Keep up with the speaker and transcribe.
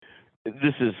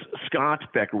This is Scott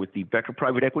Becker with the Becker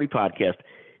Private Equity Podcast.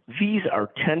 These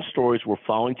are 10 stories we're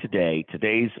following today.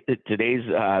 Today's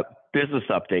business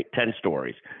update, 10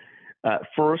 stories.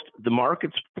 First, the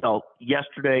markets fell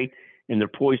yesterday, and they're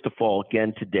poised to fall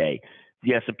again today.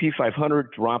 The S&P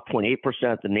 500 dropped 0.8%,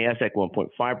 the NASDAQ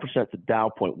 1.5%, the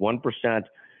Dow 0.1%.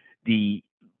 The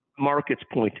markets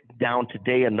point down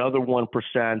today another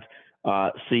 1%.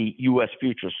 See U.S.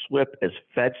 futures slip as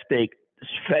Fed speak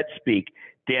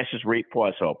dashes rate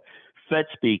pause hope. Fed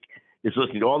speak is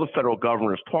listening to all the federal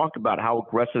governors talk about how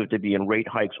aggressive to be in rate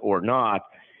hikes or not,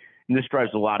 and this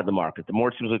drives a lot of the market. The more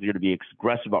it seems like they're going to be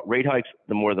aggressive about rate hikes,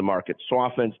 the more the market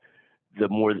softens. The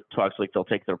more it talks like they'll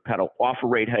take their pedal off of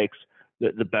rate hikes,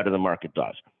 the better the market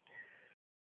does.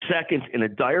 Second, in a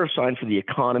dire sign for the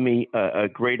economy, a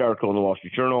great article in the Wall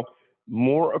Street Journal,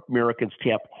 more Americans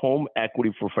tap home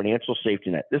equity for financial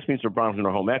safety net. This means they're borrowing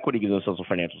their home equity, giving themselves a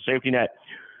financial safety net.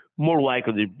 More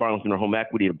likely they're borrowing their home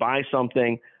equity to buy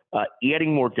something.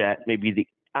 Adding more debt may be the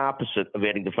opposite of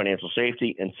adding to financial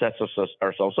safety and sets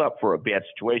ourselves up for a bad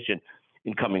situation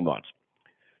in coming months.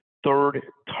 Third,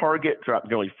 Target dropped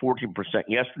nearly 14%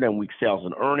 yesterday on weak sales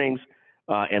and earnings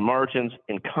and margins.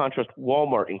 In contrast,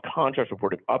 Walmart,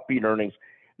 reported upbeat earnings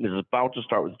and is about to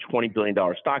start with a $20 billion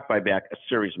stock buyback, a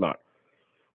serious amount.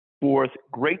 Fourth,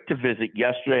 great to visit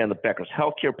yesterday on the Becker's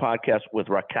Healthcare podcast with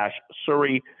Rakesh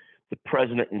Suri, the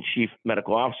President and Chief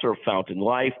Medical Officer of Fountain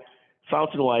Life.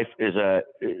 Fountain Life is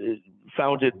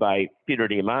founded by Peter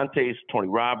Diamandis, Tony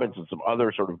Robbins, and some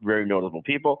other sort of very notable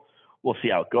people. We'll see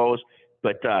how it goes.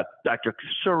 But Dr.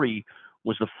 Suri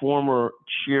was the former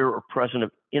chair or president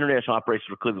of international operations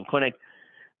for Cleveland Clinic,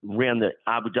 ran the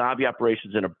Abu Dhabi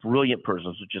operations, and a brilliant person.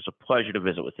 So it's just a pleasure to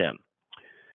visit with him.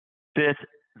 Fifth,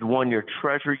 the one-year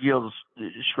Treasury yield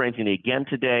is strengthening again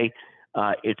today.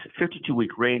 Its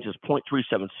 52-week range is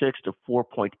 0.376 to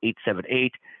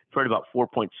 4.878. Right about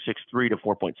 4.63 to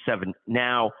 4.7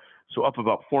 now, so up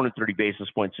about 430 basis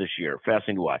points this year.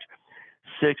 Fascinating to watch.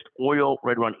 Sixth, oil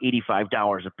right around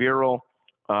 $85 a barrel.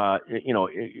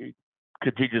 It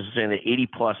continues to stay in the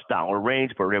 $80+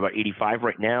 range, but we're about 85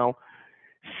 right now.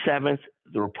 Seventh,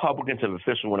 the Republicans have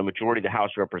officially won a majority of the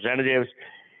House of Representatives.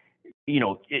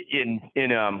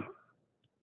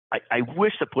 I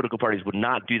wish the political parties would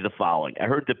not do the following. I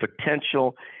heard the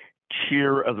potential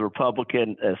chair of the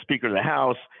Republican Speaker of the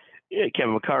House,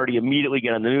 Kevin McCarthy, immediately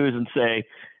get on the news and say,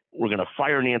 we're going to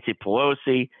fire Nancy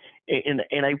Pelosi.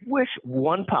 And I wish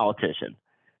one politician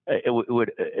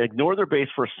would ignore their base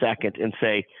for a second and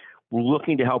say, we're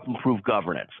looking to help improve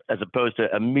governance, as opposed to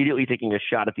immediately taking a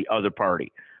shot at the other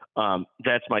party.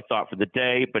 That's my thought for the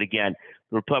day. But again,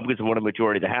 the Republicans have won a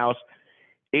majority of the House.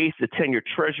 Eighth, the 10-year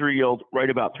Treasury yield, right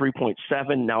about 3.7,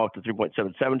 now up to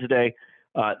 3.77 today.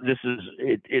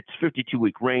 Its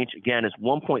 52-week range, again, is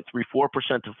 1.34%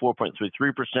 to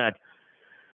 4.33%.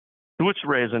 Which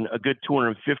raising a good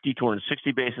 250,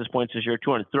 260 basis points this year,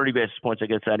 230 basis points, I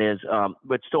guess that is,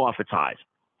 but still off its highs.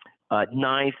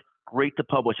 Ninth, great to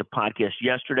publish a podcast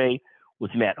yesterday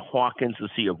with Matt Hawkins, the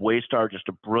CEO of Waystar, just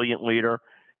a brilliant leader.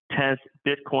 10th,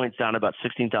 Bitcoin's down about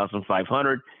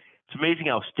 16,500. It's amazing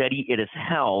how steady it has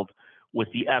held with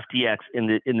the FTX in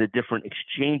the different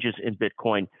exchanges in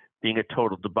Bitcoin being a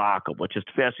total debacle. But just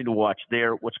fascinating to watch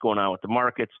there, what's going on with the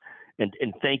markets. And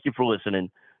thank you for listening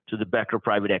to the Becker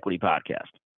Private Equity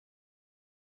Podcast.